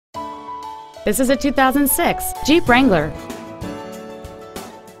This is a 2006 Jeep Wrangler.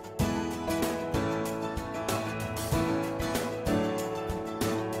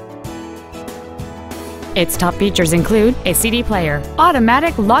 Its top features include a CD player,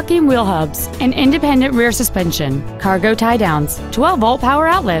 automatic locking wheel hubs, an independent rear suspension, cargo tie-downs, 12-volt power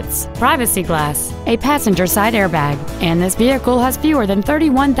outlets, privacy glass, a passenger side airbag, and this vehicle has fewer than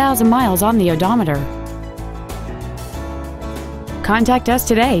 31,000 miles on the odometer. Contact us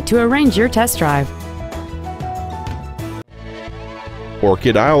today to arrange your test drive.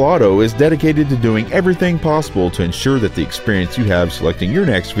 Orchid Isle Auto is dedicated to doing everything possible to ensure that the experience you have selecting your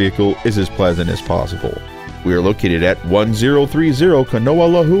next vehicle is as pleasant as possible. We are located at 1030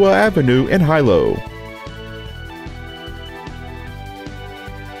 Kanoelehua Avenue in Hilo.